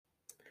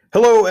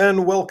Hello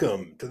and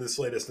welcome to this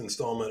latest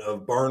installment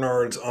of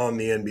Barnard's on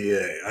the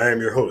NBA. I am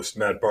your host,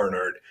 Matt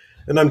Barnard,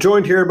 and I'm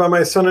joined here by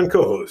my son and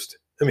co-host,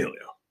 Emilio.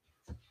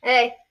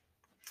 Hey.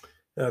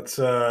 That's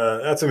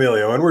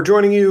Emilio, and we're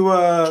joining you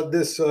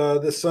this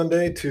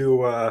Sunday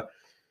to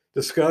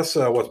discuss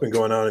what's been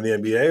going on in the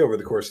NBA over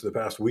the course of the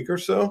past week or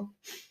so,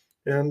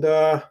 and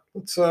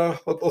let's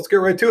get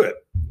right to it.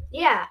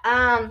 Yeah.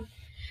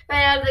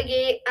 Right out of the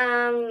gate.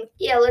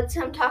 Let's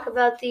talk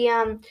about the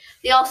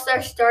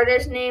All-Star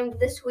starters named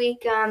this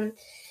week. Yeah,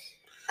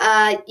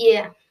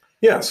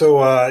 so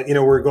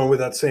we're going with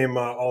that same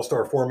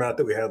All-Star format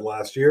that we had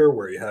last year,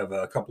 where you have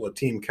a couple of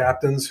team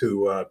captains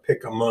who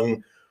pick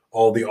among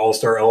all the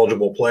All-Star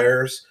eligible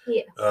players.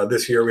 Yeah.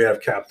 This year we have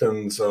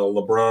captains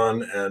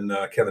LeBron and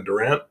Kevin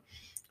Durant,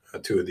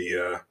 two of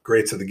the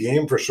greats of the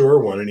game for sure,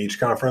 one in each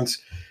conference.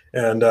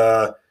 And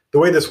the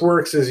way this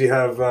works is you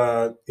have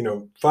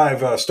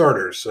five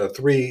starters,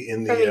 three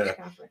in the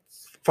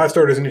five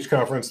starters in each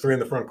conference, three in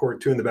the front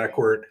court, two in the back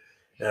court.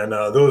 And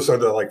those are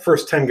the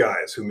first 10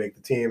 guys who make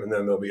the team, and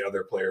then there'll be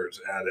other players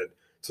added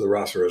to the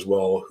roster as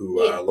well who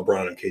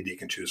LeBron and KD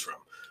can choose from.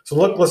 So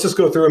let's just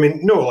go through. I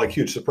mean, no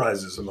huge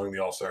surprises among the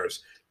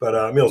All-Stars,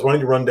 but Mills, why don't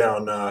you run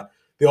down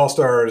the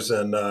All-Stars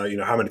and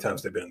how many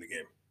times they've been in the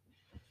game?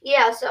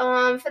 Yeah.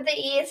 So for the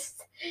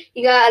East,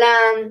 you got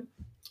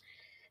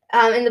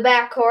in the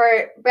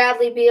backcourt,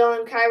 Bradley Beal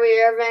and Kyrie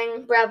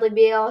Irving. Bradley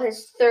Beal,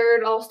 his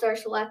third All-Star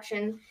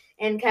selection,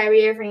 and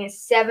Kyrie Irving,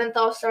 his seventh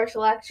All-Star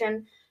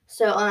selection.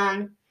 So,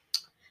 I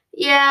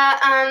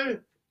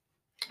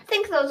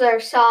think those are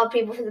solid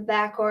people for the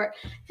backcourt.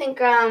 I think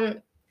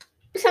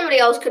somebody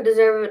else could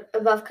deserve it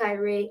above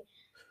Kyrie.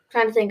 I'm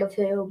trying to think of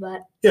who,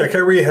 but yeah,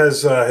 Kyrie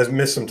has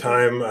missed some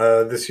time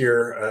this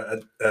year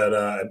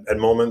at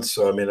moments.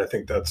 So I mean, I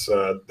think that's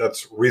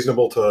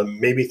reasonable to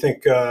maybe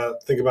think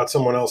about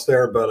someone else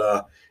there. But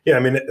I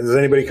mean, does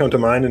anybody come to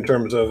mind in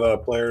terms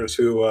of players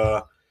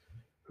who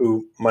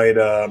might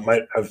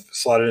have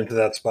slotted into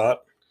that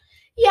spot?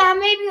 Yeah,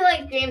 maybe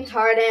like James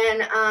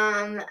Harden.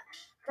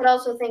 Could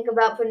also think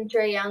about putting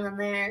Trae Young in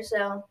there.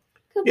 So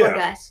good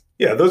guys.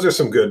 Yeah, those are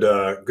some good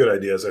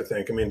ideas, I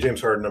think. I mean, James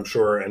Harden, I'm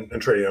sure, and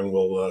Trae Young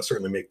will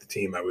certainly make the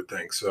team, I would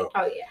think. So.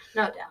 Oh yeah,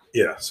 no doubt.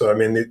 Yeah, so I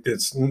mean,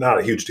 it's not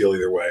a huge deal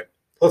either way.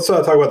 Let's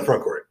talk about the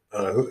front court.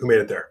 Who made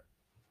it there?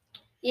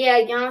 Yeah,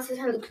 Giannis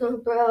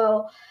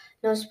Antetokounmpo,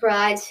 no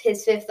surprise,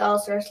 his fifth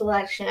All-Star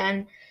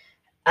selection.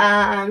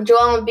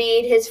 Joel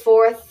Embiid, his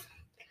fourth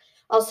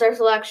All-Star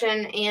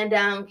selection, and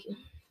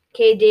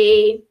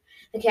KD,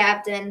 the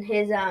captain,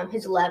 his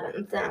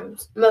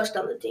 11th, most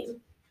on the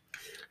team.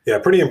 Yeah,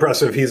 pretty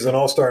impressive. He's an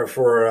All-Star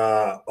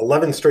for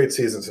 11 straight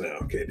seasons now,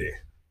 KD.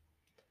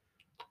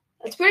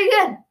 That's pretty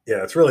good.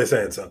 Yeah, it's really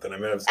saying something. I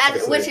mean,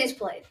 which he's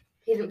played.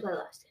 He didn't play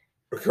last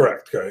year.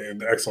 Correct.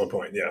 Excellent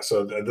point. Yeah,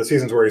 so the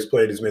seasons where he's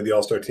played, he's made the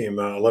All-Star team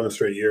 11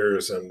 straight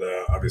years, and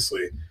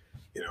obviously,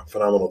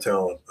 phenomenal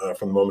talent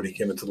from the moment he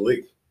came into the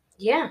league.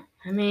 Yeah,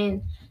 I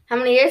mean, how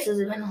many years has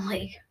he been in the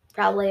league?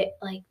 Probably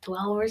like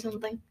 12 or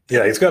something.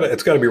 Yeah, it's got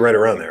to be right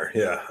around there.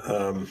 Yeah.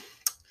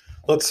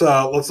 Let's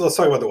talk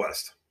about the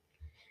West.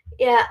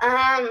 Yeah.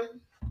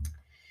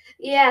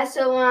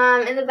 So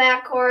in the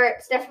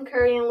backcourt, Stephen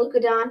Curry and Luka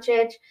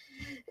Doncic.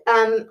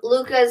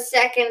 Luka's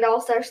second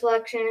All-Star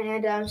selection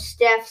and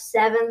Steph's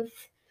seventh.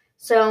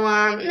 So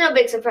no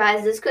big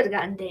surprises. Could have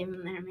gotten Dame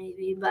in there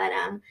maybe, but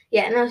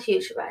no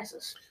huge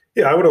surprises.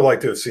 Yeah, I would have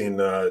liked to have seen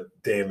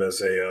Dame as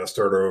a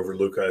starter over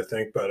Luka, I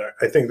think. But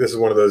I think this is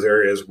one of those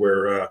areas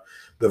where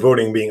the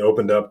voting being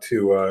opened up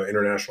to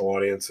international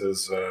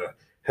audiences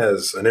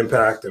has an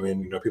impact. I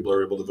mean, people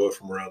are able to vote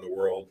from around the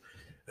world.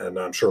 And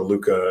I'm sure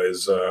Luka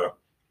is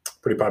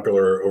pretty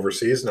popular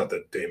overseas. Not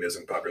that Dame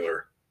isn't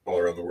popular all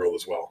around the world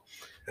as well.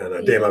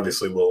 And Dame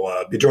obviously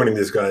will be joining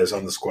these guys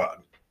on the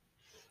squad.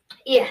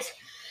 Yes,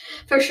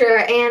 for sure.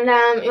 And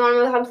you want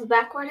to move on to the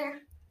backcourt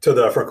here? To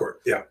the front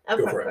court, yeah.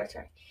 Go for it.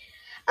 Sorry.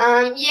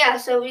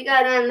 So we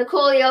got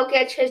Nikola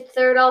Jokic, his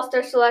third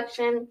All-Star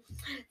selection,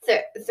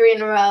 three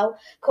in a row.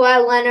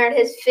 Kawhi Leonard,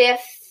 his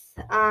fifth,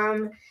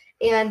 and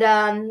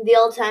the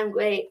all-time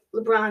great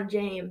LeBron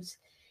James,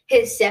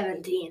 his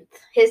 17th.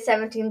 His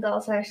 17th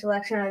All-Star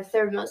selection, the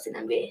third most in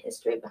NBA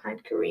history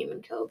behind Kareem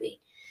and Kobe.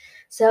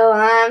 So,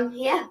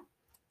 yeah.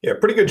 Yeah,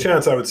 pretty good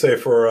chance, I would say,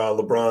 for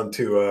LeBron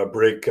to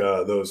break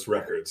those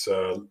records.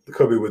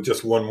 Kobe with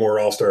just one more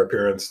All-Star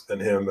appearance than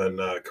him, and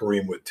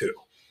Kareem with two.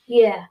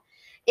 Yeah.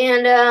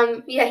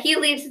 And he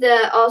leads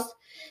the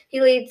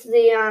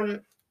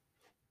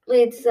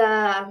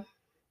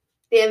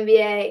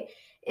NBA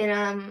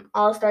in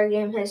All-Star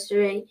game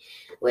history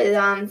with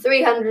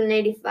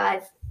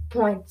 385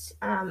 points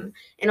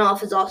in all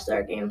of his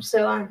All-Star games.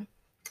 So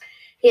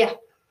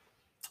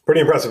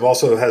pretty impressive.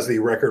 Also has the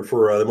record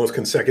for the most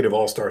consecutive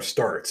All-Star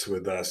starts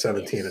with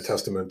 17, yes. A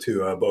testament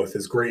to both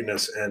his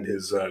greatness and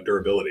his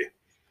durability.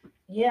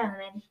 Yeah, I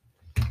mean,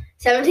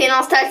 17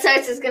 All-Star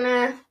starts is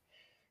gonna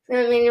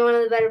mean you're one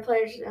of the better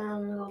players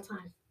of all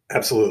time.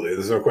 Absolutely.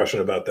 There's no question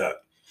about that.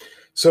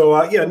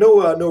 So yeah,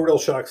 no real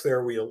shocks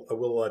there.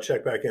 We'll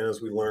check back in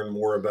as we learn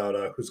more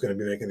about who's going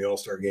to be making the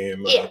All-Star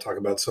game. Yeah. Talk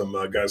about some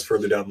guys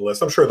further down the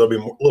list. I'm sure there'll be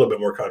a little bit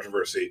more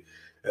controversy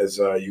as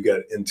you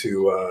get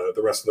into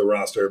the rest of the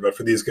roster. But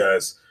for these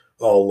guys,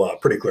 all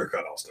pretty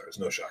clear-cut All-Stars.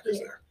 No shockers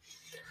there.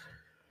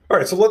 All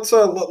right, so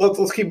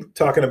let's keep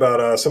talking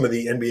about some of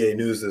the NBA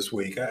news this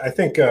week. I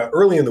think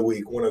early in the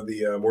week, one of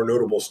the more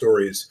notable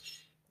stories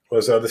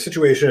was the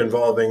situation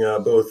involving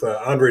both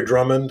Andre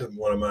Drummond,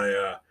 one of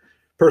my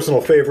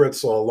personal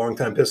favorites, a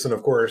longtime Piston,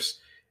 of course,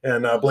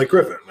 and Blake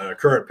Griffin,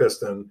 current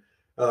Piston,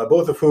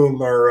 both of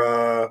whom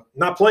are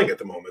not playing at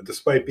the moment,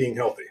 despite being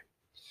healthy.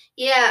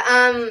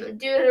 Yeah,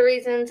 due to the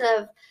reasons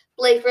of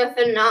Blake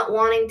Griffin not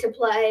wanting to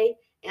play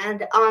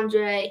and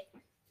Andre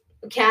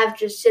Cavs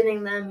just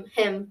sitting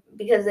him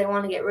because they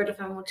want to get rid of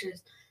him, which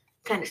is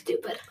kind of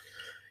stupid.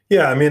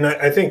 Yeah, I mean,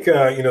 I think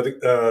right,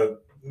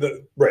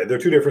 they're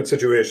two different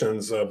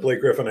situations.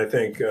 Blake Griffin, I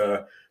think,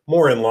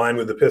 more in line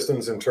with the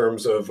Pistons in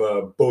terms of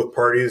both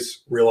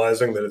parties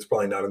realizing that it's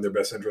probably not in their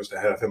best interest to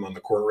have him on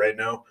the court right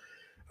now.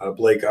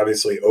 Blake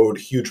obviously owed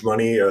huge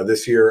money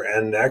this year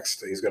and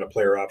next. He's got a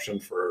player option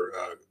for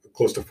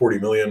close to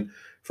 $40 million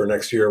for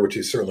next year, which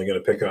he's certainly going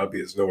to pick up.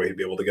 There's no way he'd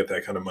be able to get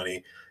that kind of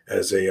money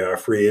as a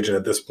free agent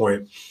at this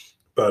point.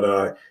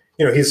 But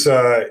he's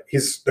I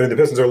mean, the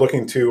Pistons are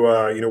looking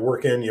to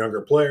work in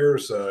younger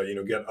players,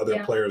 get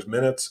other players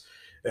minutes,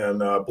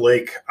 and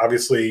Blake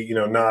obviously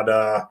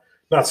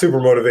not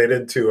super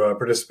motivated to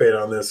participate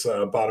on this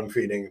bottom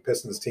feeding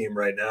Pistons team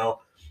right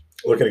now.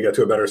 Looking to get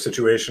to a better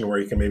situation where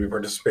he can maybe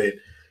participate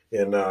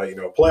in a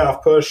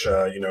playoff push,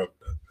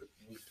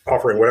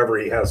 offering whatever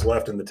he has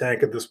left in the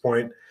tank at this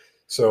point.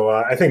 So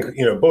I think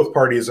both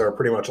parties are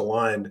pretty much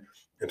aligned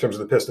in terms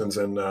of the Pistons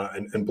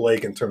and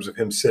Blake in terms of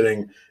him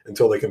sitting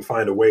until they can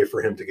find a way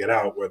for him to get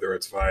out, whether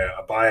it's via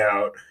a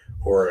buyout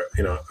or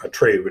a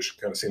trade, which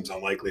kind of seems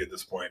unlikely at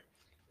this point.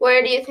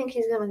 Where do you think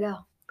he's going to go?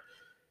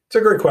 It's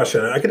a great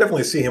question. I could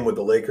definitely see him with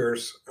the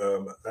Lakers.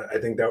 I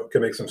think that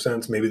could make some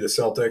sense. Maybe the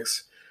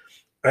Celtics.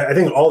 I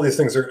think all these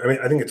things are. I mean,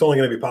 I think it's only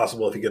going to be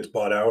possible if he gets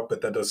bought out,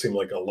 but that does seem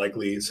like a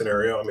likely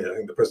scenario. I mean, I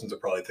think the Pistons are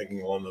probably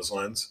thinking along those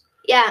lines.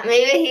 Yeah,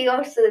 maybe he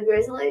goes to the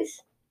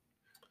Grizzlies.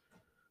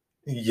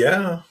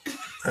 Yeah,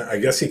 I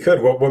guess he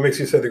could. What makes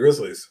you say the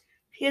Grizzlies?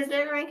 Because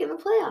they're making the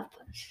playoff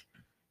push.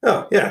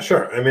 Oh yeah,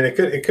 sure. I mean, it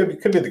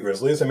could be the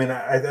Grizzlies. I mean,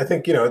 I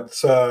think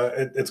it's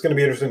going to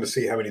be interesting to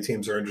see how many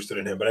teams are interested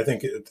in him. But I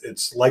think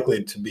it's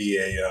likely to be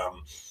a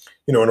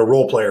in a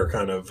role player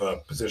kind of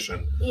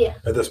position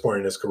at this point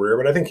in his career.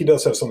 But I think he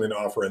does have something to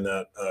offer in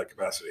that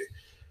capacity.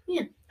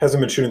 Yeah,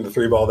 hasn't been shooting the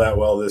three ball that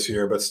well this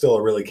year, but still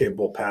a really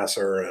capable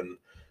passer, and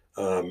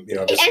and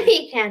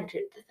he can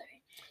shoot the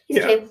three. He's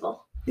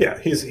capable. Yeah,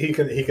 he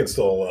can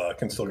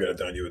still get it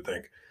done. You would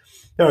think.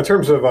 Now, in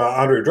terms of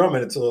Andre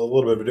Drummond, it's a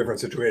little bit of a different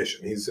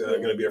situation. He's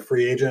going to be a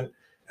free agent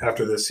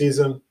after this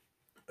season.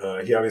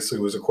 He obviously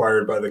was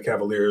acquired by the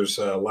Cavaliers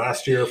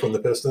last year from the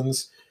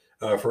Pistons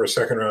for a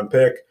second-round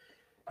pick,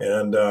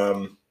 and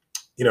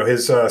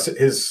his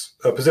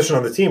position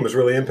on the team was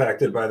really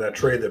impacted by that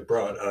trade that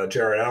brought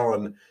Jarrett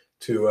Allen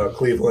to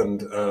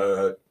Cleveland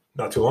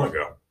not too long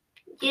ago.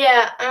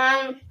 Yeah,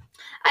 I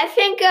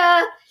think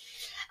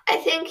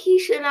he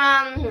should.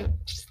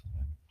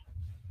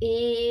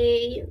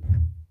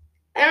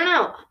 I don't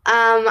know.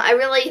 I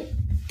really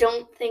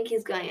don't think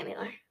he's going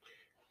anywhere.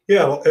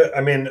 Yeah, well, I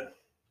mean,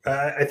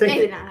 I think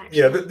maybe not. Actually.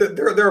 Yeah,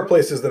 there are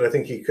places that I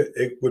think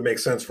it would make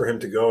sense for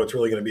him to go. It's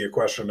really going to be a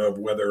question of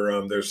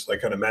whether there's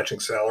like kind of matching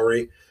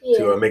salary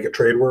to make a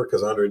trade work,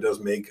 because Andre does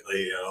make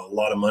a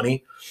lot of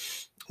money,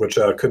 which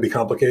could be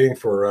complicating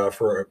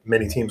for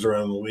many teams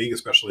around the league,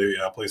 especially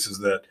places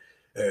that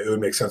it would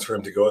make sense for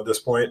him to go at this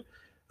point.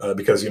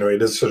 Because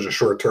it is such a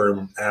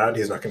short-term ad,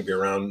 he's not going to be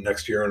around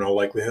next year in all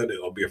likelihood.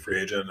 He'll be a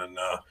free agent and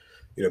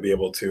be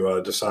able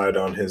to decide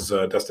on his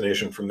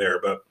destination from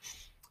there. But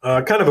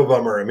kind of a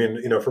bummer. I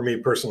mean, for me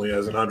personally,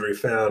 as an Andre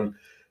fan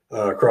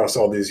across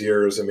all these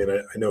years, I mean,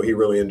 I know he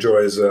really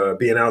enjoys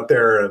being out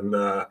there and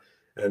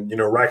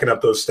racking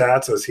up those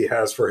stats as he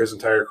has for his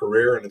entire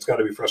career. And it's got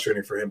to be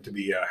frustrating for him to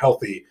be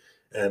healthy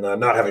and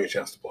not having a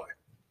chance to play.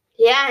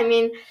 Yeah, I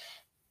mean,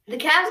 the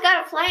Cavs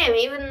got to play him,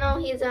 even though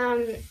he's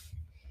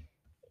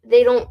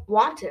they don't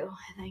want to.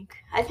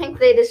 I think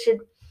they just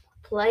should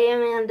play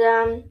him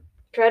and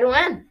try to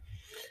win.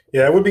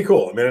 Yeah, it would be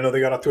cool. I mean, I know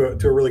they got off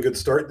to a really good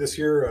start this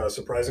year,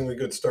 surprisingly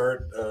good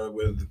start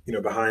with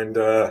behind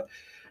Darius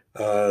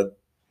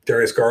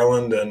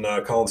Garland and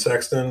Colin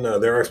Sexton.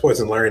 There are exploits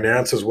in Larry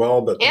Nance as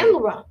well, but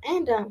LeBron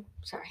and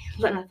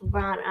but not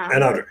LeBron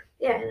and Andre.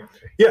 Yeah.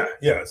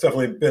 It's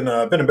definitely been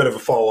a bit of a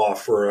fall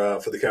off for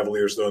the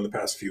Cavaliers though in the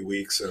past few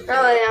weeks. And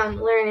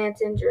Larry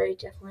Nance injury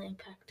definitely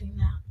impacting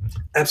that.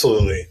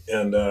 Absolutely,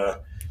 and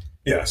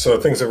so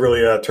things have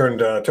really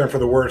turned for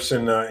the worse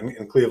in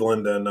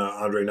Cleveland, and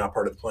Andre not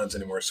part of the plans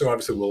anymore. So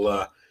obviously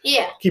we'll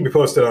keep you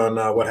posted on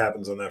what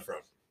happens on that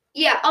front.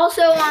 Yeah.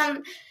 Also,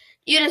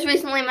 you just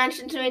recently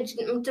mentioned to me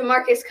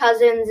DeMarcus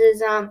Cousins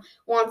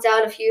wants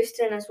out of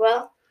Houston as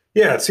well.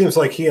 Yeah, it seems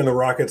like he and the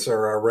Rockets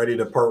are ready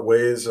to part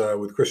ways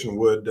with Christian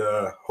Wood,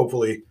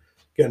 hopefully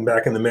getting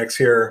back in the mix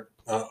here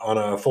on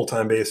a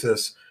full-time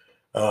basis.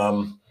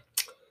 Um,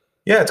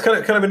 yeah, it's kind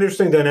of an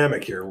interesting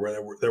dynamic here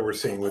that we're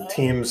seeing with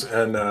teams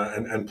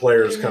and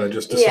players kind of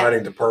just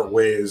deciding to part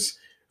ways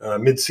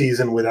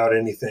mid-season without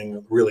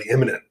anything really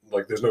imminent.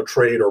 Like there's no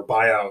trade or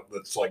buyout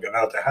that's like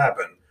about to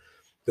happen.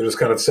 They're just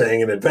kind of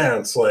saying in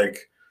advance,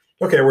 like,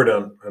 okay, we're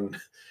done, and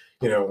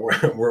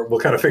we'll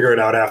kind of figure it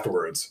out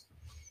afterwards.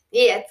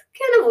 Yeah, it's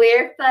kind of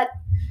weird, but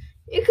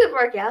it could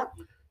work out.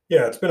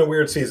 Yeah, it's been a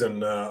weird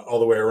season all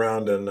the way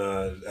around, and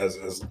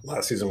as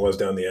last season was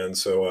down the end.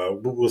 So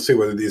we'll see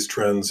whether these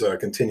trends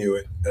continue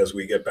as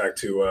we get back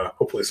to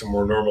hopefully some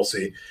more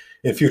normalcy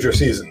in future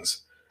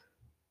seasons.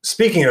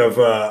 Speaking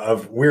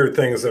of weird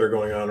things that are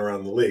going on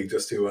around the league,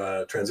 just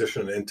to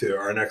transition into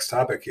our next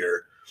topic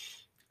here,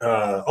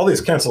 all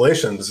these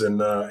cancellations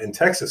in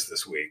Texas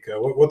this week.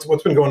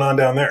 What's been going on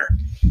down there?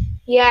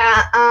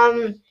 Yeah,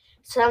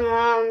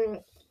 some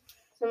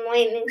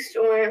lightning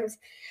storms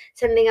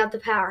sending out the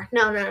power.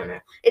 No.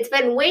 It's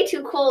been way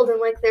too cold, and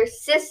like their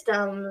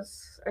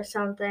systems or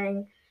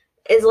something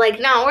is like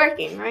not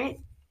working, right?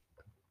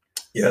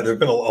 Yeah, there's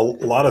been a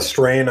lot of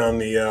strain on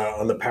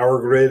the power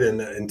grid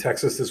in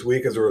Texas this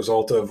week as a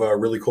result of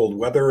really cold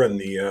weather and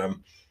the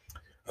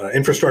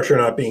infrastructure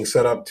not being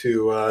set up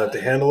to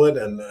handle it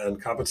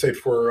and compensate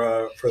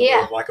for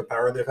the lack of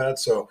power they've had.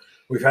 So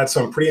we've had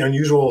some pretty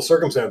unusual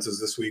circumstances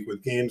this week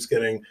with games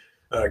getting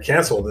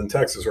canceled in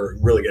Texas, or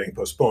really getting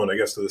postponed, I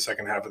guess, to the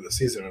second half of the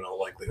season in all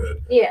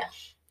likelihood. Yeah.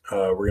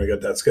 We're going to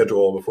get that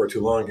schedule before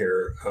too long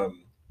here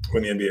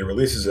when the NBA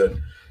releases it.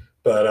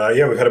 But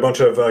we've had a bunch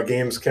of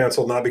games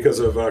canceled, not because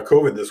of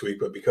COVID this week,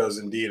 but because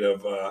indeed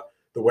of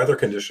the weather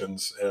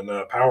conditions and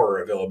power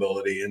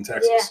availability in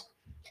Texas.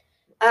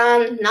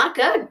 Yeah. Not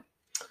good.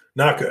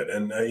 Not good.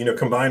 And,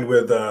 combined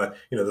with,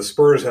 the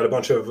Spurs had a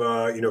bunch of,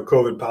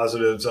 COVID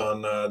positives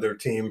on their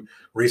team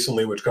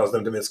recently, which caused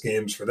them to miss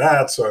games for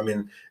that. So, I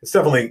mean, it's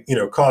definitely,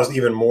 caused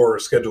even more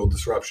scheduled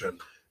disruption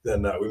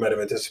than we might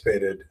have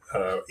anticipated,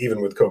 even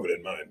with COVID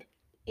in mind.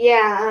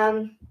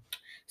 Yeah.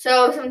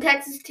 So some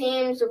Texas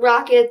teams, the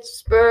Rockets,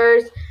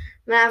 Spurs,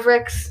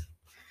 Mavericks,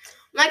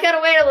 might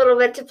gotta wait a little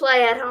bit to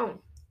play at home.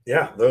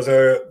 Yeah, those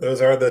are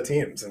the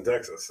teams in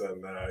Texas,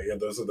 and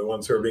those are the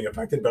ones who are being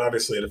affected. But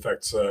obviously, it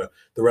affects the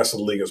rest of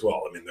the league as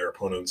well. I mean, their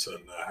opponents and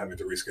having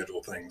to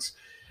reschedule things.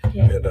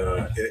 Yeah.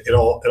 It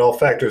all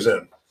factors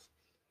in.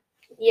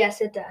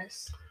 Yes, it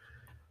does.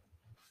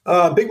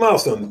 Big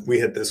milestone we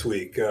hit this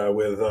week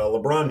with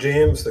LeBron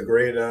James, the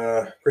great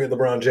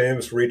LeBron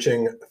James,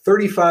 reaching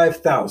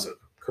 35,000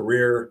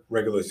 career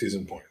regular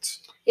season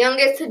points.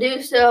 Youngest to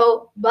do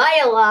so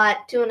by a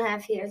lot,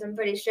 2.5 years, I'm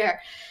pretty sure.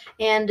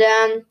 And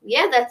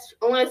that's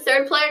only the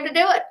third player to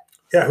do it.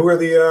 Yeah, who are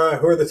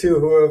the two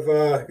who have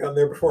gotten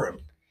there before him?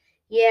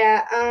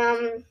 Yeah,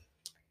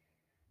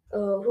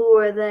 who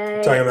are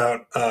they? Talking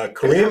about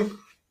Kareem?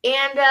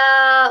 And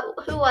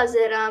who was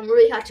it?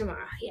 Rui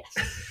Hachimura, yes.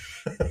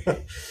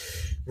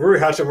 Rui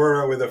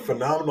Hachimura, with a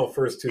phenomenal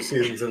first 2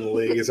 seasons in the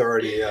league, has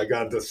already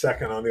gotten to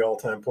second on the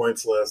all-time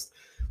points list.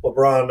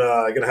 LeBron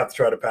going to have to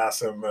try to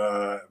pass him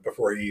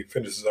before he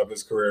finishes up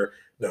his career.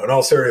 No, in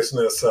all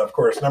seriousness, of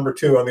course, number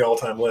 2 on the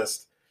all-time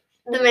list.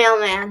 The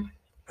mailman.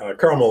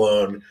 Karl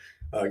Malone,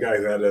 a guy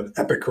who had an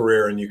epic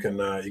career, and you can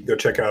go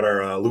check out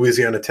our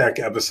Louisiana Tech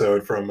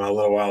episode from a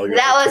little while ago.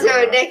 That was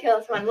a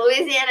ridiculous one.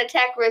 Louisiana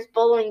Tech versus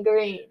Bowling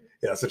Green.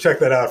 Yeah, so check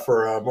that out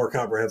for more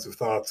comprehensive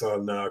thoughts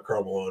on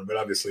Karl Malone, but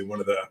obviously one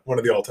of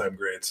the all-time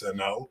greats.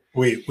 And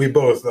we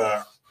both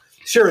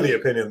share the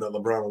opinion that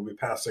LeBron will be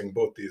passing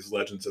both these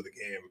legends of the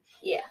game.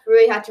 Yeah,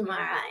 Rui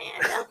Hachimura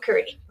and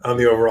Kareem. On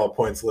the overall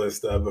points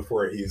list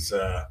before he's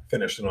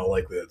finished in all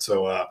likelihood.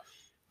 So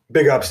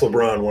big ups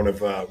LeBron, one of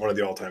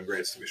the all-time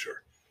greats to be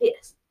sure.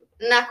 Yes,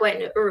 not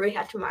quite Rui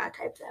Hachimura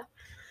type though.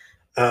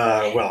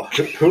 Well,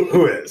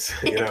 who is?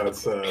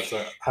 It's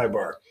a high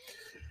bar.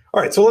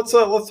 All right, so let's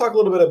talk a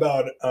little bit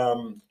about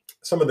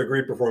some of the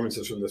great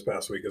performances from this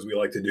past week, as we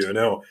like to do.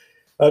 Now,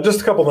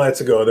 just a couple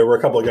nights ago, there were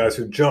a couple of guys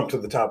who jumped to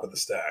the top of the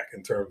stack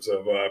in terms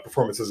of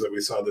performances that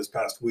we saw this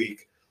past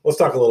week. Let's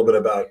talk a little bit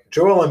about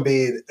Joel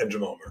Embiid and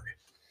Jamal Murray.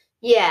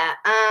 Yeah,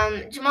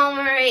 Jamal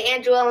Murray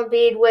and Joel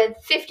Embiid with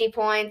 50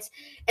 points,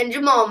 and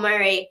Jamal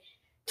Murray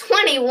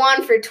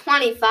 21 for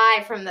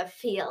 25 from the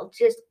field,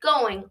 just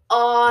going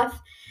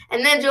off.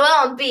 And then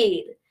Joel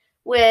Embiid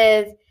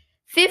with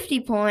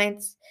 50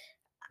 points,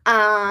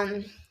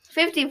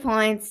 17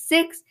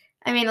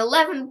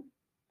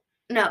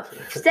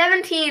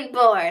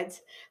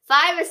 boards,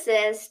 5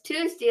 assists,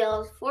 2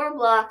 steals, 4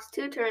 blocks,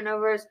 2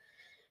 turnovers,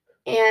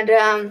 and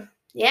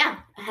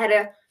had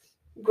a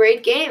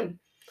great game.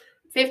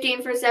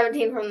 15 for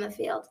 17 from the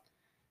field.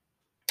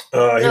 He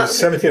was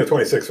 17 of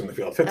 26 from the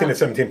field, 15 of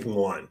 17 from the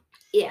line.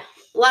 Yeah,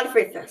 a lot of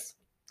free throws.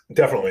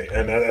 Definitely,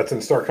 and that's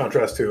in stark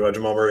contrast to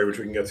Jamal Murray, which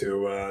we can get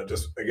to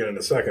just again in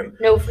a second.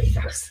 No free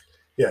throws.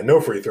 Yeah,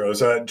 no free throws.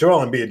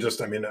 Joel Embiid,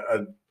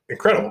 an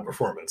incredible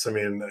performance. I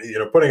mean,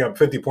 putting up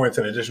 50 points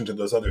in addition to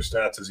those other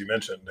stats, as you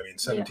mentioned.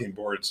 17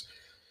 boards,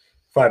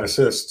 5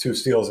 assists, 2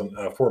 steals, and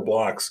 4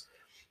 blocks.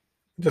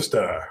 Just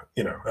an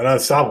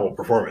unstoppable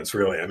performance,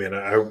 really. I mean,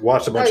 I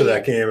watched a bunch of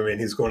that game. I mean,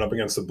 he's going up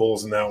against the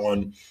Bulls in that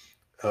one.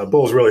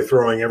 Bulls really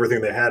throwing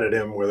everything they had at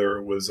him, whether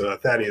it was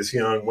Thaddeus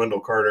Young,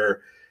 Wendell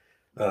Carter.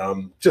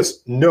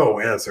 Just no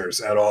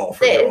answers at all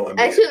for Joel Embiid.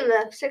 I assume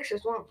the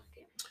Sixers won.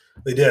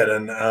 They did,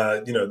 and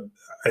I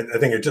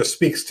think it just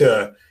speaks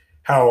to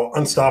how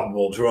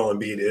unstoppable Joel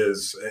Embiid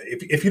is.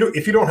 If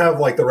you don't have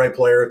like the right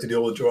player to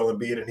deal with Joel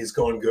Embiid and he's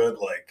going good,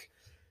 like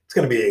it's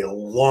going to be a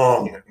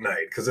long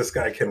night because this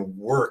guy can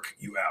work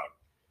you out.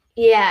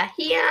 Yeah,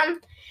 he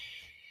can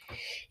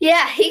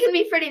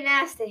be pretty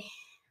nasty.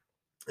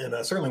 And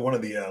certainly one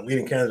of the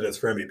leading candidates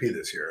for MVP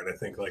this year. And I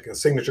think like a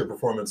signature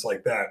performance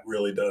like that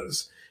really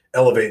does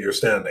elevate your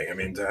standing. I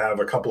mean, to have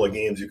a couple of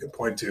games you can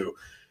point to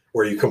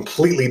where you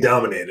completely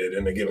dominated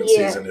in a given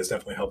season is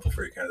definitely helpful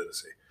for your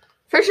candidacy.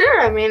 For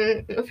sure. I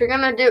mean, if you're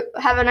going to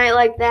have a night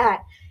like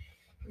that,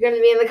 you're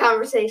going to be in the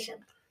conversation.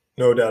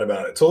 No doubt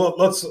about it. So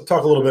let's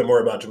talk a little bit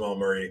more about Jamal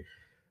Murray.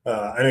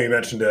 I know you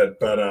mentioned it,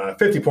 but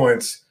 50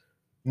 points,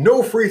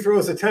 no free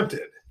throws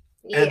attempted.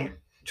 Yeah. And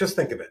just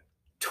think of it.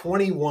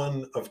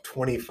 21 of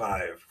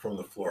 25 from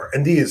the floor.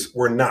 And these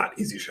were not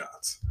easy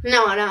shots.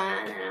 No.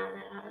 And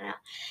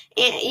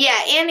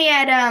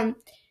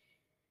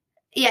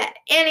he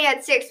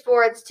had 6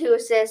 boards, 2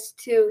 assists,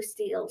 2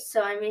 steals.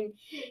 So, I mean,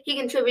 he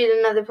contributed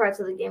in other parts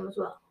of the game as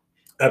well.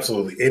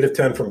 Absolutely. 8 of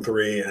 10 from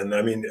 3. And,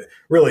 I mean,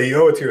 really,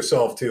 you owe it to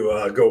yourself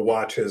to go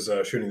watch his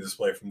shooting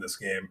display from this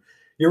game.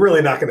 You're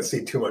really not going to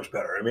see too much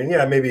better. I mean,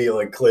 yeah, maybe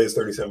like Clay's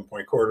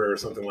 37-point quarter or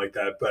something like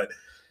that. But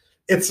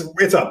it's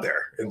up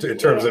there in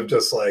terms of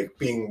just like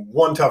being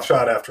one tough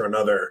shot after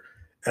another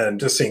and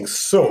just seeing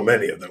so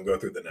many of them go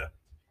through the net.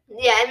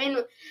 Yeah, I mean,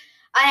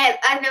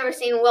 I've never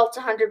seen Wilt's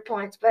 100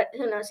 points, but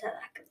who knows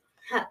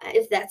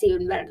if that's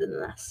even better than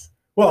this.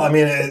 Well, I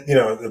mean, I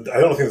don't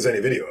think there's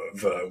any video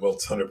of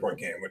Wilt's 100-point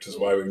game, which is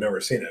why we've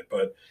never seen it.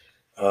 But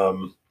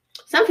some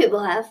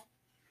people have.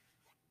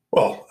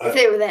 Well, if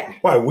they were there.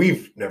 Why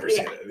we've never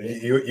seen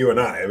it. You and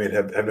I mean,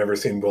 have never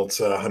seen Wilt's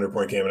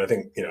 100-point game, and I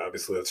think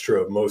obviously that's true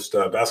of most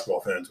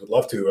basketball fans. Would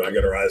love to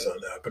get our eyes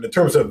on that. But in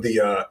terms of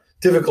the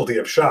difficulty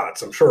of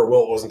shots, I'm sure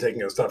Wilt wasn't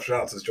taking as tough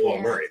shots as Jamal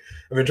Murray.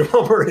 I mean,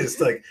 Jamal Murray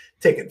is like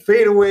taking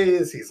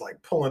fadeaways. He's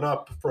like pulling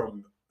up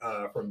from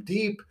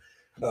deep.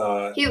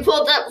 He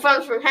pulled up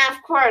from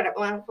half court at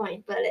one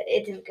point, but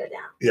it didn't go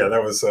down. Yeah,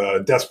 that was a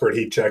desperate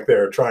heat check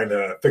there, trying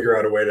to figure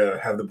out a way to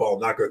have the ball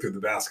not go through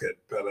the basket.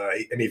 But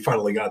and he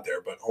finally got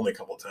there, but only a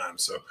couple of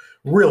times. So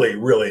really,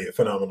 really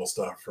phenomenal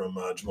stuff from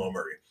Jamal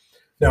Murray.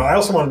 Now, I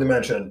also wanted to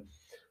mention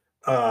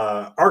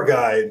our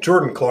guy,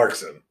 Jordan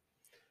Clarkson.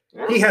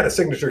 He had a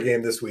signature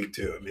game this week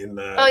too. I mean,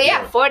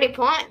 40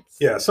 points.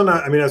 Yeah, so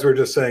I mean, as we were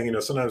just saying,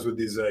 sometimes with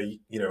these,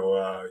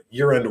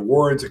 year-end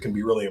awards, it can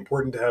be really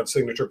important to have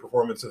signature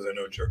performances. I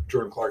know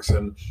Jordan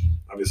Clarkson,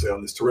 obviously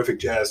on this terrific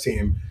Jazz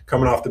team,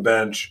 coming off the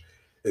bench,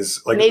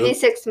 is like maybe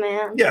sixth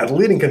man. Yeah, the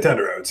leading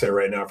contender, I would say,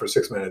 right now for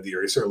sixth man of the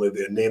year. He's certainly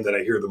the name that I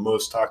hear the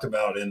most talked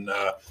about in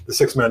the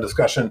sixth man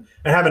discussion.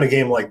 And having a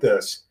game like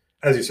this,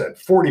 as you said,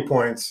 40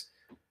 points,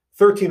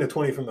 13 of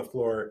 20 from the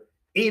floor,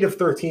 8 of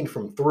 13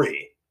 from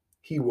 3.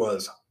 He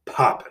was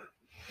popping.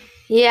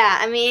 Yeah,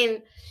 I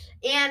mean,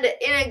 and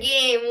in a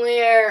game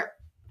where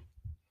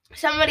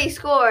somebody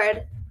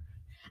scored,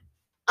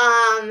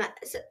 Ben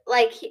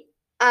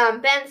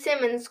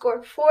Simmons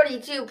scored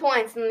 42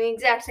 points in the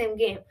exact same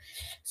game.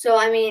 So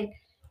I mean,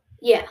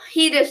 yeah,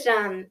 he just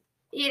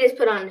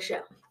put on the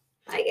show.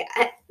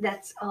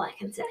 That's all I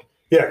can say.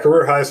 Yeah,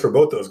 career highs for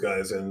both those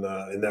guys in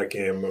that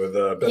game with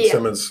Ben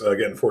Simmons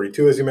getting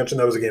 42, as you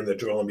mentioned. That was a game that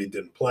Joel Embiid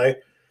didn't play.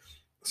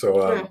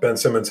 So Ben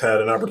Simmons had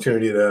an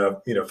opportunity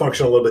to,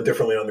 function a little bit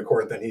differently on the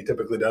court than he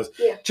typically does.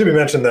 Yeah. It should be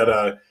mentioned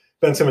that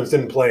Ben Simmons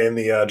didn't play in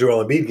the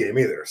Joel Embiid game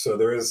either. So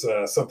there is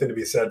something to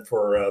be said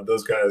for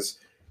those guys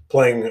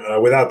playing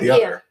without the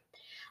other.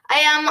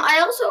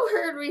 I also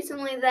heard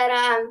recently that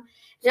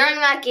during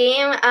that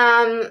game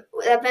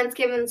that Ben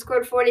Simmons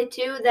scored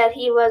 42, that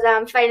he was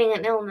fighting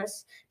an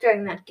illness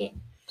during that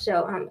game.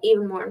 So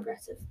even more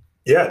impressive.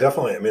 Yeah,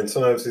 definitely. I mean,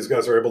 sometimes these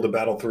guys are able to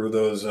battle through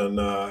those and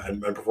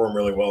perform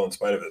really well in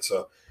spite of it.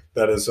 So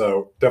that is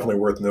definitely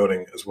worth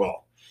noting as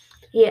well.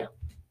 Yeah.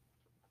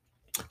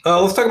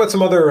 Let's talk about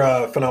some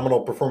other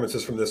phenomenal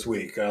performances from this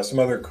week. Some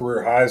other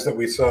career highs that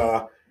we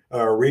saw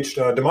reached.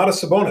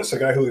 Domantas Sabonis, a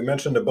guy who we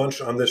mentioned a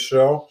bunch on this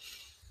show,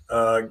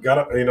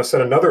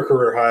 set another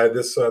career high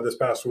this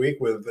past week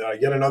with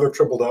yet another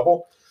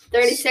triple-double.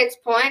 36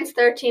 points,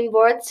 13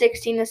 boards,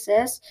 16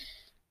 assists.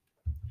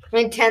 I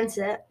mean, 10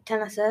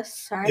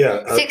 assists, sorry.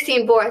 Yeah.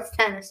 16 boards,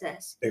 10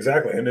 assists.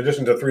 Exactly. In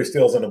addition to 3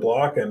 steals and a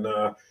block. And,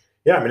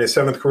 his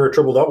 7th career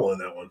triple-double in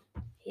that one.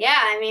 Yeah,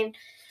 I mean,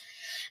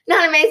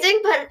 not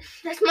amazing, but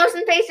that's most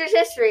in Pacers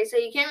history, so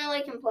you can't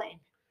really complain.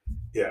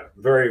 Yeah,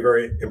 very,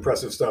 very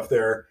impressive stuff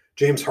there.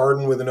 James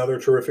Harden with another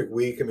terrific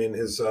week. I mean,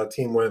 his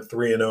team went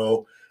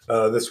 3-0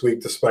 this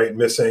week despite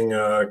missing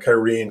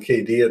Kyrie and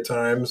KD at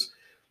times.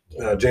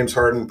 James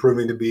Harden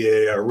proving to be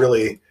a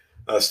really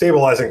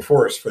stabilizing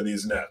force for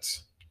these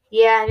Nets.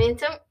 Yeah, I mean,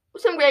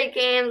 some great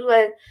games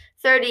with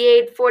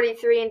 38,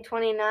 43, and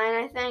 29,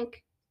 I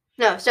think.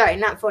 No, sorry,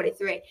 not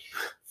 43.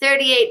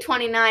 38,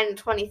 29, and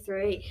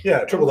 23.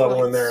 Yeah,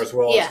 triple-double in there as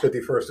well. Yeah. It's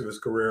 51st of his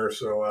career.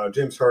 So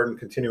James Harden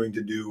continuing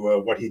to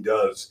do what he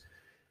does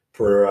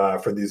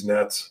for these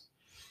Nets.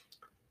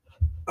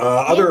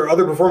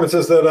 Other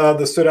performances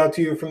that stood out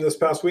to you from this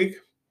past week?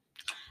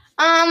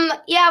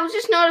 Yeah, I was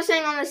just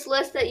noticing on this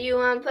list that you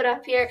put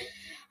up here,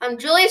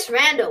 Julius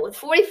Randle with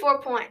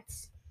 44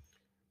 points.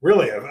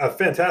 Really, a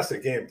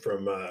fantastic game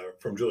from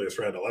Julius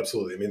Randle.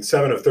 Absolutely. I mean,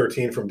 7 of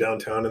 13 from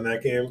downtown in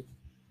that game.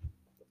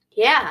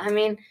 Yeah, I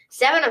mean,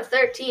 7 of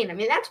 13. I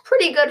mean, that's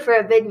pretty good for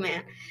a big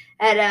man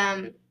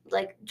at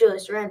like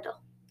Julius Randle.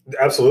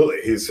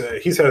 Absolutely.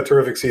 He's had a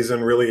terrific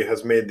season. Really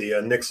has made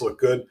the Knicks look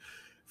good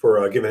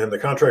for giving him the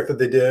contract that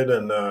they did,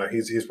 and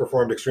he's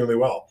performed extremely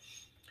well.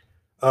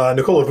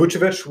 Nikola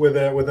Vucevic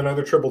with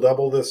another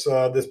triple-double this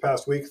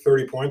past week,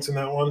 30 points in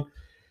that one.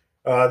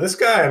 This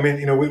guy, I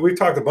mean, we've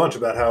talked a bunch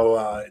about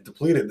how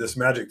depleted this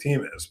Magic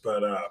team is,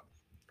 but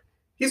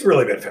he's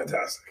really been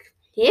fantastic.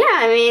 Yeah,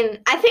 I mean,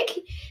 I think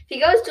if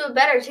he goes to a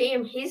better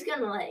team, he's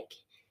gonna be like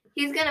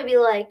he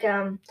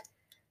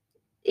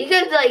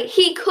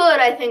could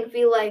I think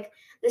be like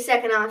the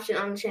second option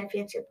on the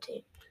championship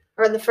team,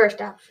 or the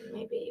first option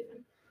maybe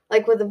even,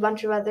 like with a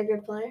bunch of other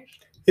good players.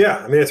 Yeah,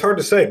 I mean, it's hard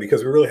to say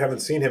because we really haven't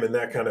seen him in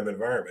that kind of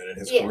environment in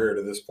his career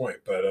to this point.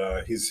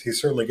 But he's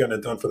certainly getting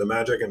it done for the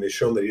Magic, and he's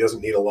shown that he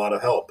doesn't need a lot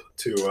of help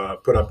to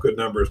put up good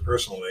numbers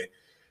personally.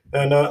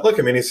 And look,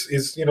 I mean,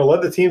 he's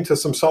led the team to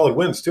some solid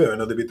wins too. I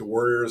know they beat the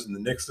Warriors and the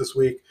Knicks this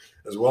week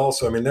as well.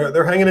 So I mean,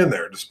 they're hanging in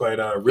there despite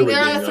really being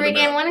on a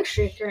 3-game winning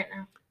streak right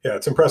now. Yeah,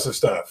 it's impressive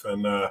stuff,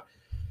 and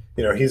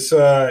he's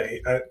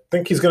I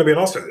think he's going to be an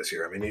All-Star this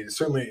year. I mean, he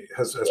certainly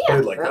has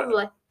played like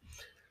probably.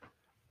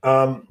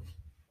 that.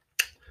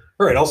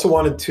 All right. Also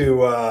wanted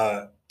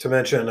to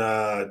mention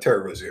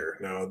Terry Rozier.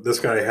 Now, this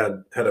guy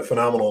had a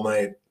phenomenal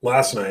night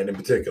last night in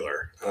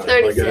particular. 36.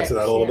 Want to get into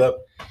that a little bit?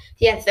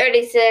 Yeah,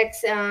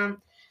 36.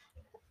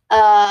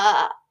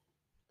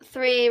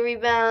 3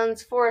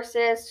 rebounds, 4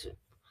 assists,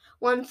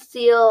 1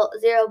 steal,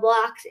 0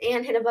 blocks,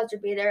 and hit a buzzer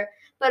beater.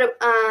 But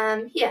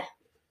yeah,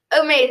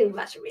 amazing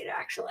buzzer beater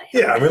actually.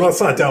 Yeah, I mean,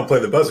 let's not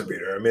downplay the buzzer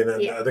beater. I mean,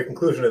 the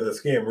conclusion of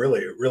this game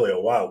really a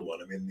wild one.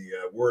 I mean, the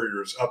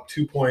Warriors up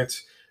 2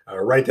 points.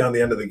 Right down the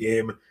end of the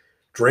game.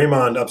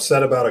 Draymond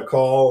upset about a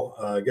call,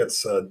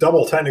 gets a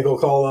double technical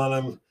call on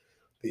him.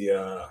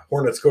 The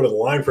Hornets go to the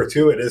line for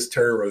 2. It is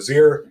Terry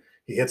Rozier.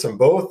 He hits them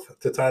both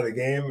to tie the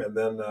game, and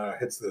then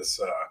hits this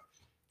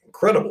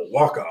incredible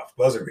walk-off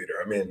buzzer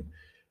beater. I mean,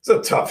 it's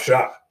a tough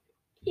shot.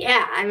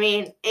 Yeah, I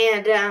mean,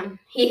 and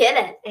he hit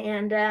it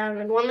and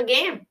won the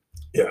game.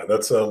 Yeah,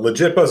 that's a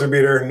legit buzzer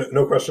beater,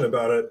 no question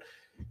about it.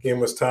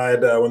 Game was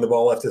tied when the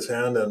ball left his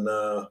hand, and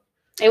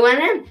They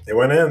went in.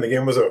 The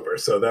game was over.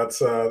 So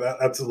that's a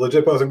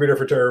legit buzzer beater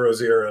for Terry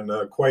Rozier, and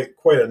quite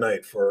a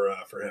night for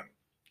him.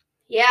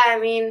 Yeah, I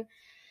mean,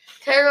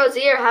 Terry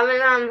Rozier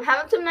having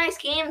some nice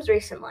games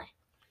recently.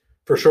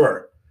 For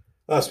sure.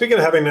 Speaking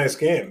of having nice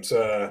games,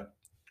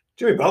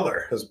 Jimmy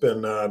Butler has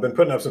been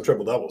putting up some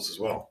triple doubles as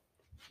well.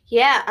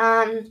 Yeah,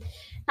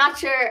 not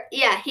sure.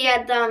 Yeah, he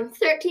had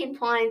 13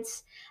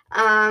 points,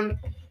 10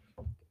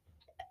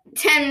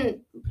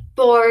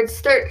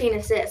 boards, 13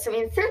 assists. I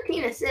mean,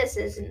 13 assists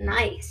is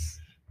nice.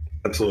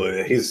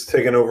 Absolutely. He's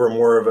taken over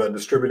more of a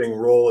distributing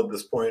role at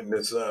this point in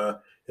his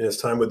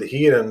time with the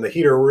Heat, and the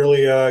Heat are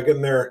really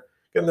getting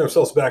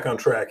themselves back on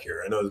track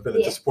here. I know it's been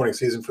a disappointing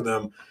season for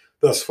them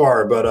thus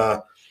far,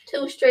 but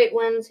 2 straight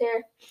wins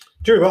here.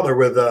 Jimmy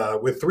Butler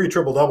with 3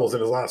 triple doubles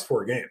in his last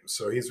 4 games,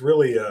 so he's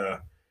really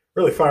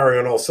firing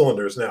on all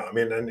cylinders now. I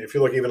mean, and if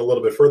you look even a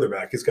little bit further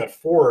back, he's got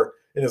 4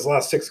 in his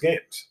last 6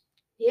 games.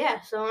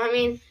 Yeah, so I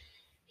mean,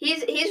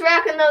 he's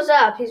racking those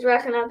up. He's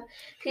racking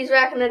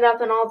it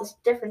up in all the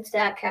different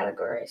stat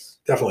categories.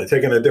 Definitely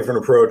taking a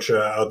different approach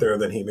out there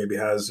than he maybe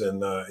has in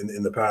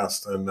the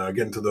past, and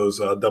getting to those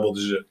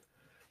double-digit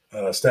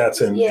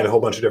stats in a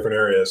whole bunch of different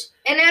areas.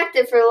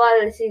 Inactive for a lot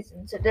of the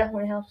season, so it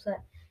definitely helps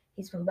that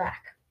he's been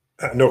back.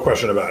 No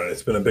question about it.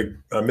 It's been a big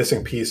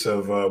missing piece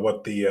of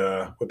what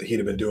the Heat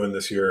have been doing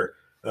this year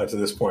to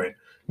this point.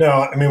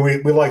 Now, I mean,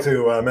 we like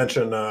to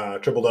mention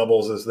triple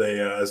doubles as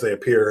they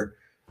appear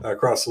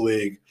across the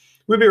league.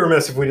 We'd be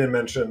remiss if we didn't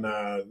mention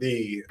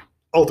the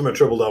ultimate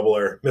triple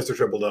doubler, Mr.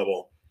 Triple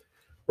Double,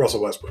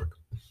 Russell Westbrook.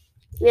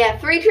 Yeah,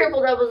 3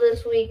 triple doubles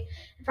this week,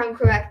 if I'm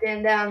correct.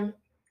 And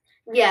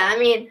yeah, I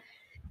mean,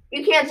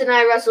 you can't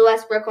deny Russell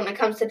Westbrook when it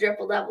comes to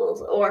triple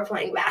doubles or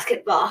playing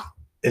basketball.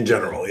 In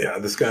general, yeah,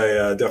 this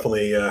guy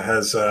definitely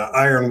has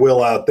iron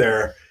will out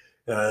there,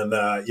 and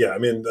I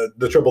mean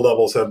the triple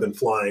doubles have been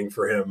flying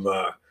for him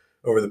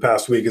over the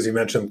past week, as you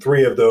mentioned,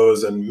 3 of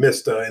those, and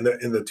missed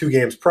in the 2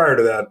 games prior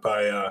to that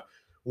by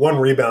 1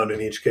 rebound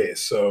in each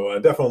case. So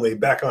definitely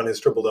back on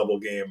his triple double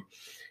game,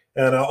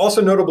 and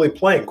also notably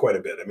playing quite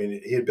a bit. I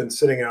mean, he had been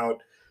sitting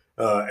out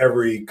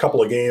every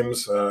couple of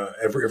games,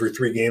 every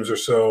 3 games or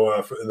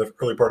so in the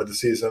early part of the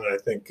season. And I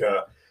think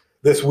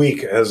this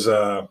week has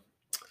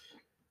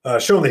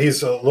shown that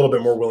he's a little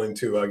bit more willing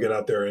to get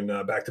out there in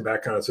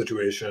back-to-back kind of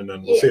situation,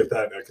 and we'll see if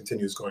that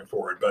continues going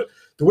forward. But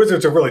the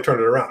Wizards have really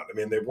turned it around. I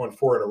mean, they've won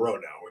 4 in a row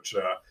now, which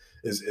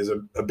is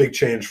a big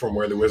change from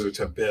where the Wizards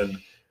have been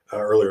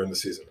earlier in the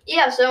season.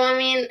 Yeah, so I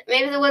mean,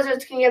 maybe the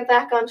Wizards can get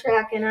back on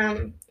track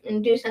and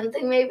do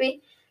something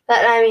maybe.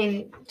 But I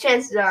mean,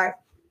 chances are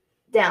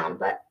down,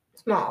 but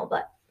small.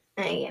 But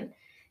again,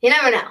 you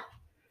never know.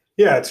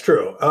 Yeah, it's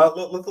true.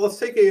 Let's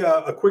take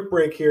a quick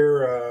break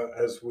here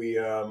as we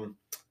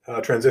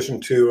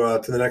transition to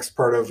the next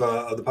part of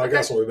the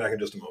podcast. Okay. We'll be back in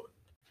just a moment.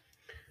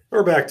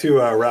 We're back to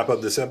wrap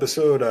up this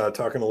episode,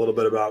 talking a little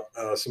bit about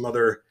some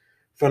other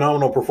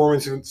phenomenal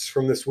performances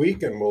from this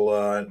week, and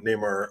we'll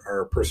name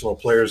our personal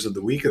players of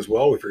the week as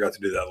well. We forgot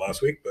to do that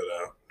last week, but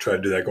try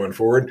to do that going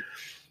forward.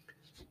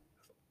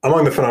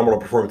 Among the phenomenal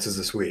performances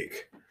this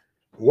week,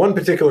 one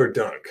particular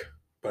dunk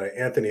by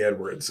Anthony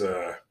Edwards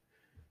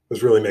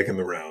was really making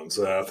the rounds.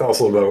 Tell us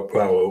a little bit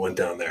about what went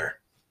down there.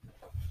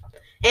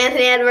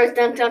 Anthony Edwards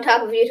dunked on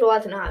top of Yuta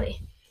Watanabe.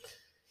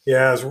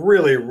 Yeah, it's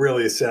really,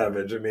 really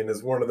savage. I mean,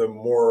 it's one of the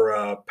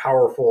more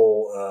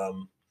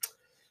powerful,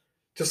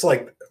 just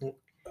like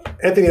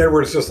Anthony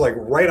Edwards, just like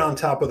right on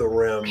top of the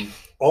rim,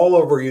 all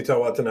over Yuta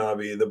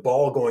Watanabe, the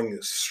ball going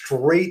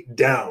straight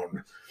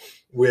down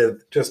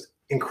with just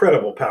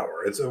incredible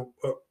power. It's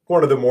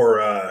one of the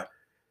more,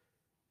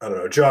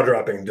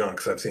 jaw-dropping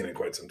dunks I've seen in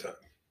quite some time.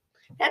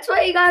 That's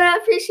why you got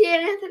to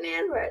appreciate Anthony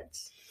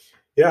Edwards.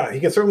 Yeah, he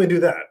can certainly do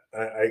that.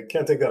 I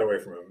can't take that away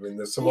from him. I mean,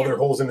 there's some other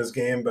holes in his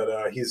game,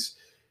 but he's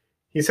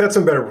had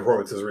some better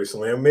performances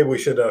recently. And maybe we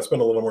should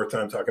spend a little more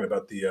time talking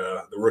about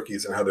the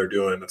rookies and how they're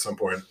doing at some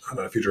point on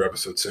a future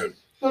episode soon.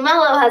 Well,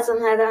 Melo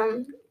hasn't had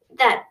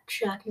that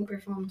shocking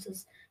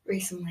performances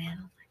recently, I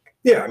don't think.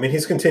 Yeah, I mean,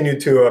 he's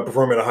continued to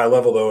perform at a high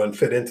level, though, and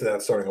fit into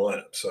that starting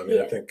lineup. So, I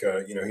mean, I think,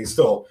 he's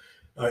still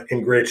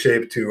in great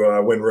shape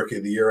to win Rookie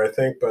of the Year, I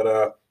think.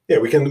 But,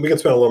 we can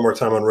spend a little more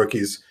time on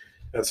rookies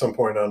at some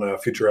point on a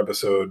future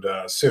episode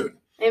soon.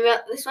 Maybe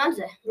this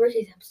Wednesday,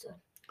 rookies episode.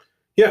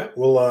 Yeah,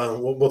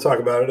 we'll talk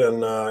about it,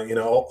 and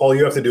all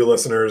you have to do,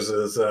 listeners,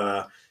 is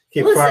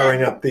keep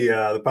firing up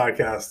the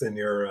podcast in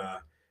your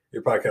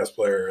podcast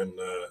player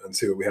and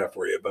see what we have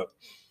for you. But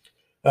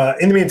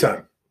in the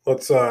meantime,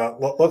 let's talk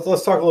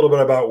a little bit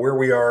about where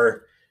we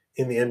are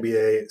in the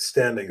NBA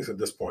standings at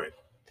this point.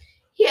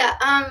 Yeah.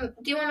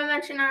 Do you want to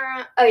mention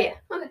our? Oh yeah.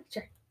 Okay.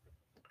 Sure.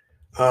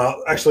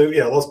 Actually,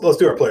 yeah. Let's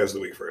do our players of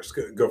the week first.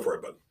 Go for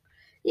it, bud.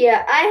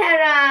 Yeah, I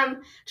had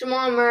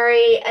Jamal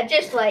Murray. I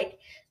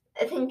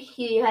think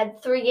he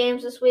had 3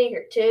 games this week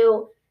or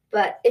 2.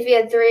 But if he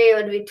had 3, it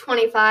would be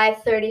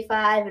 25,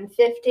 35, and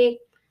 50.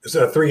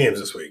 There's 3 games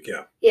this week,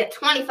 yeah. Yeah,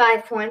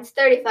 25 points,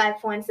 35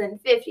 points,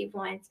 and 50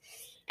 points.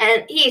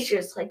 And he's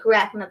just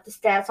racking up the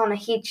stats on a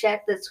heat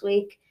check this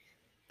week.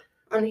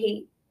 On a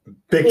heat.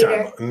 Big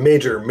heater. Time.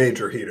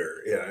 Major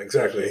heater. Yeah,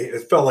 exactly.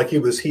 It felt like he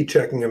was heat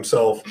checking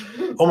himself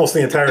almost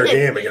the entire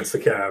game against the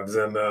Cavs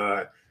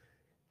and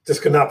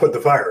just could not put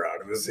the fire out.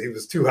 He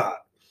was too hot.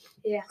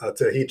 Yeah.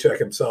 To heat check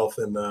himself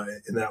in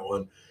that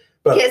one.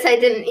 But yes, I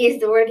didn't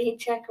use the word heat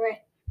check right.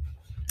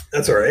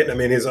 That's all right. I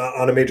mean, he's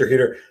on a major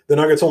heater. The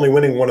Nuggets only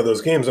winning one of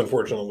those games,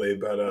 unfortunately,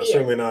 but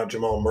certainly not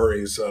Jamal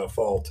Murray's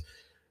fault.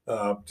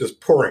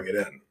 Just pouring it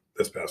in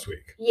this past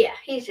week. Yeah,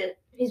 he's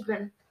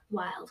been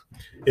wild.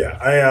 Yeah,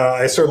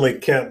 I certainly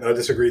can't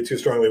disagree too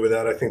strongly with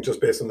that. I think just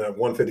based on that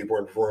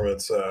 150-point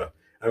performance,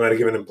 I might have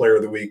given him Player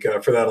of the Week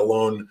for that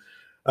alone.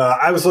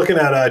 I was looking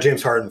at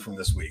James Harden from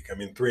this week. I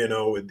mean,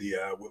 3-0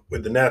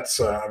 with the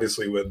Nets,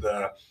 obviously with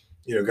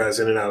guys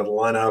in and out of the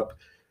lineup.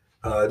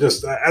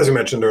 Just as we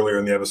mentioned earlier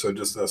in the episode,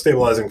 just a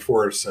stabilizing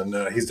force, and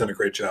he's done a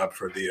great job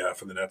for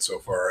the Nets so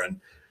far, and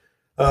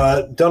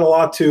done a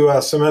lot to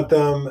cement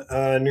them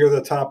near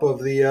the top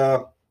of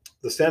the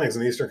standings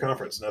in the Eastern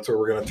Conference. And that's where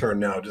we're going to turn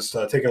now. Just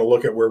taking a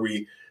look at where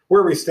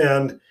we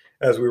stand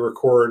as we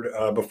record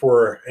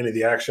before any of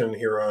the action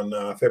here on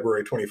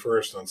February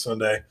 21st on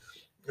Sunday.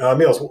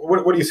 Meals,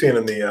 what are you seeing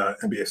in the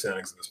NBA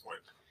standings at this point?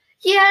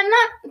 Yeah,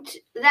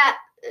 not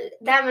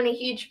that many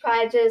huge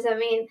surprises. I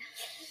mean,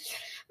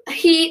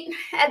 Heat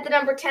at the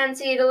number 10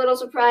 seed, a little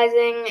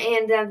surprising,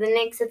 and the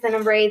Knicks at the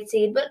number 8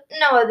 seed, but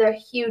no other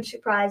huge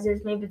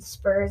surprises. Maybe the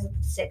Spurs at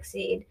the 6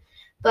 seed.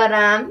 But,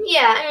 I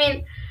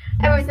mean,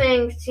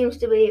 everything seems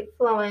to be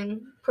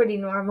flowing pretty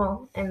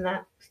normal in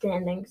the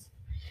standings.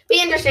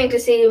 Be interesting to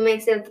see who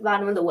makes it at the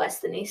bottom of the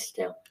West and East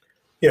still.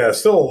 Yeah,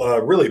 still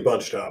really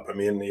bunched up. I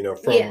mean, there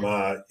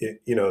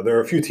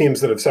are a few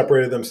teams that have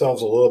separated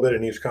themselves a little bit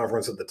in each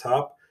conference at the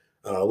top,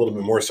 a little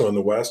bit more so in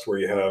the West, where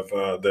you have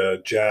the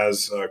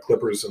Jazz,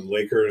 Clippers, and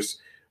Lakers,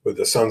 with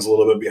the Suns a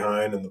little bit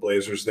behind, and the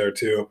Blazers there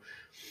too.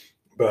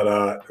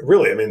 But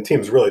really, I mean,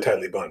 teams really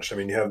tightly bunched. I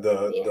mean, you have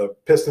the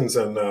Pistons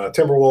and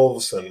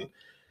Timberwolves, and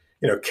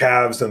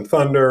Cavs and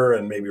Thunder,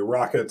 and maybe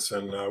Rockets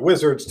and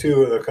Wizards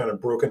too. They're kind of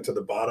broken to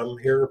the bottom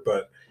here,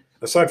 but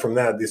aside from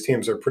that, these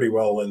teams are pretty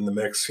well in the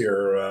mix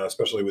here,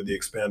 especially with the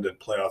expanded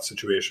playoff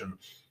situation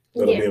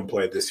that'll be in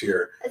play this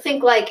year. I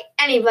think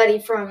anybody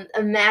from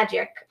the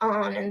Magic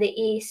on in the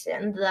East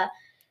and the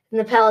and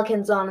the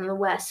Pelicans on in the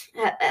West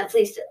have at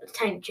least a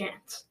tiny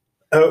chance.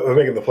 Of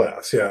making the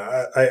playoffs,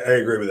 yeah, I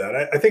agree with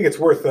that. I think it's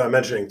worth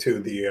mentioning too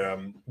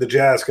the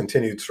Jazz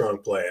continued strong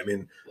play. I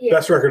mean,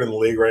 best record in the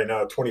league right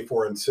now,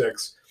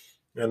 24-6,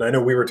 and I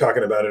know we were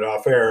talking about it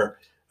off air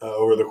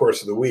over the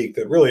course of the week.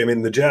 That really, I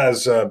mean, the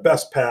Jazz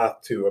best path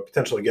to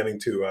potentially getting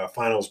to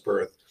finals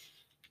berth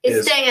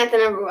is staying at the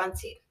number 1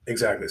 seed.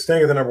 Exactly,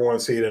 staying at the number 1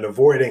 seed and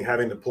avoiding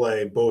having to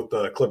play both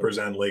the Clippers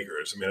and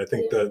Lakers. I mean, I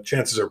think the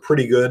chances are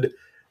pretty good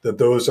that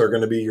those are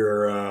going to be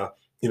your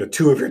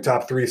 2 of your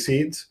top 3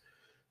 seeds.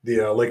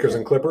 The Lakers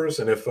and Clippers,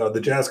 and if the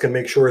Jazz can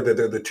make sure that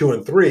they're the 2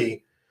 and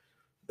 3,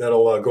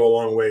 that'll go a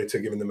long way to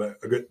giving them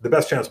the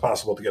best chance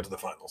possible to get to the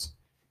finals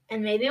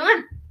and maybe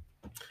win.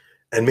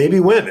 I mean,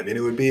 it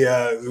would be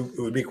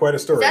quite a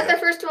story. Is that their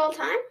first of all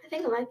time? I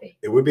think it might be.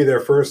 It would be their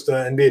first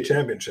NBA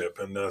championship,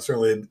 and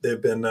certainly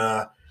they've been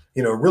a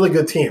really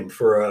good team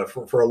for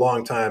a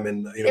long time,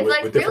 and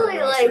with different really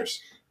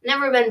rosters.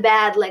 Never been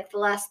bad like the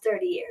last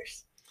 30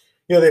 years.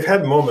 Yeah, they've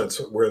had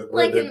moments where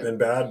they've been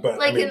bad, but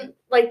in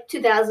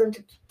 2000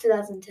 to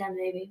 2010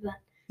 maybe. But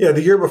yeah,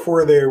 the year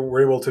before they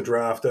were able to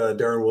draft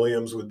Darren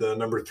Williams with the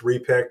number 3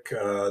 pick.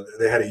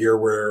 They had a year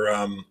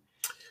where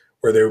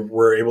they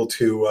were able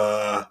to.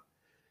 I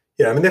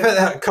mean, they've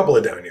had a couple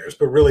of down years,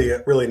 but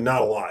really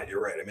not a lot.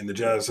 You're right. I mean, the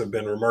Jazz have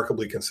been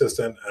remarkably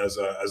consistent as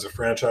a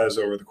franchise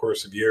over the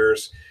course of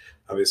years.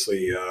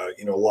 Obviously, a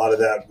lot of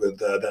that with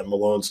that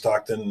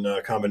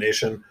Malone-Stockton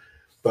combination.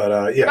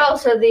 But But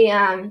also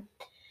the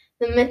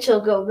Mitchell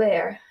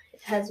Gobert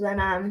has really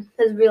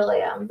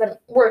been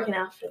working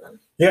out for them.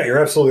 Yeah, you're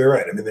absolutely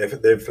right. I mean,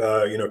 they've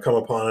come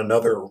upon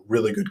another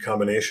really good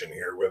combination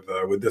here with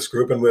this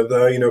group and with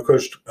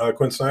Coach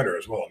Quinn Snyder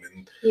as well. I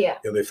mean,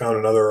 they found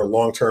another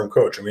long-term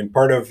coach. I mean,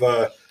 part of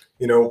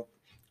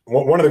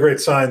one of the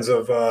great signs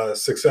of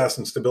success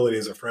and stability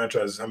as a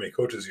franchise is how many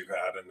coaches you've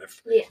had, and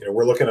if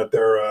we're looking at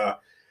their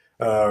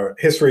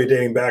history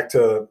dating back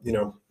to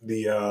the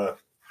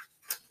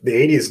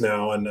 80s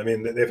now, and I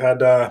mean they've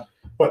had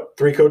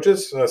 3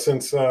 coaches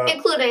since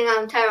including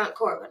Tyrone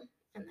Corbin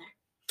in there.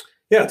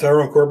 Yeah,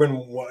 Tyrone Corbin,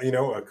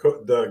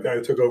 the guy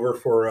who took over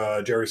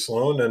for Jerry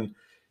Sloan, and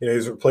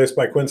he's replaced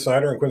by Quinn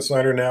Snyder, and Quinn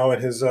Snyder now in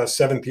his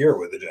 7th year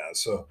with the Jazz.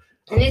 So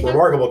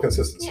remarkable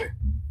consistency. Yeah.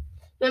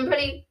 Been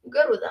pretty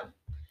good with them.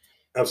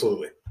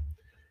 Absolutely.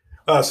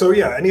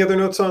 Any other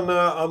notes on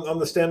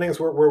the standings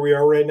where we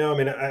are right now? I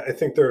mean, I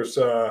think there's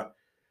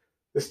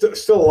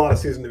still a lot of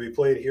season to be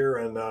played here,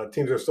 and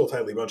teams are still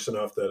tightly bunched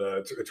enough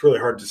that it's really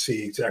hard to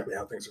see exactly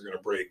how things are going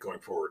to break going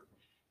forward.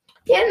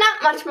 Yeah,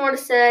 not much more to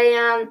say.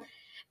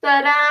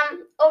 But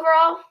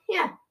overall,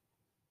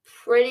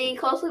 pretty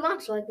closely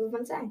bunched, like we've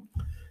been saying.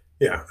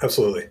 Yeah,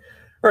 absolutely.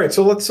 All right,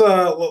 so let's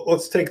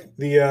take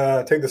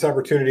this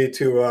opportunity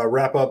to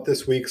wrap up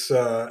this week's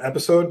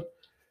episode.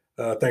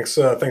 Thanks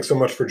so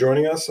much for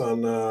joining us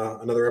on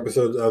another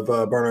episode of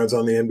Barnard's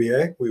on the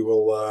NBA. We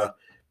will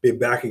be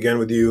back again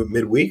with you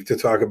midweek to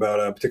talk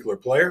about a particular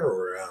player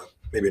or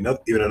maybe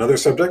even another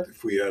subject.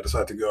 If we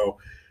decide to go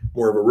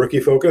more of a rookie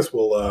focus,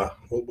 we'll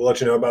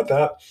let you know about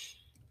that.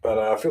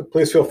 But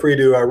please feel free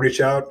to reach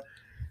out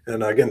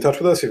and get in touch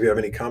with us if you have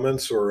any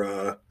comments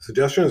or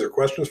suggestions or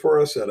questions for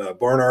us at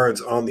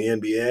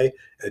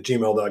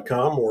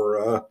barnardsonthенba@gmail.com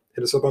or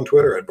hit us up on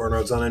Twitter at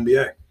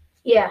barnardsonNBA.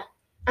 Yeah.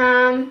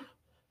 Bye.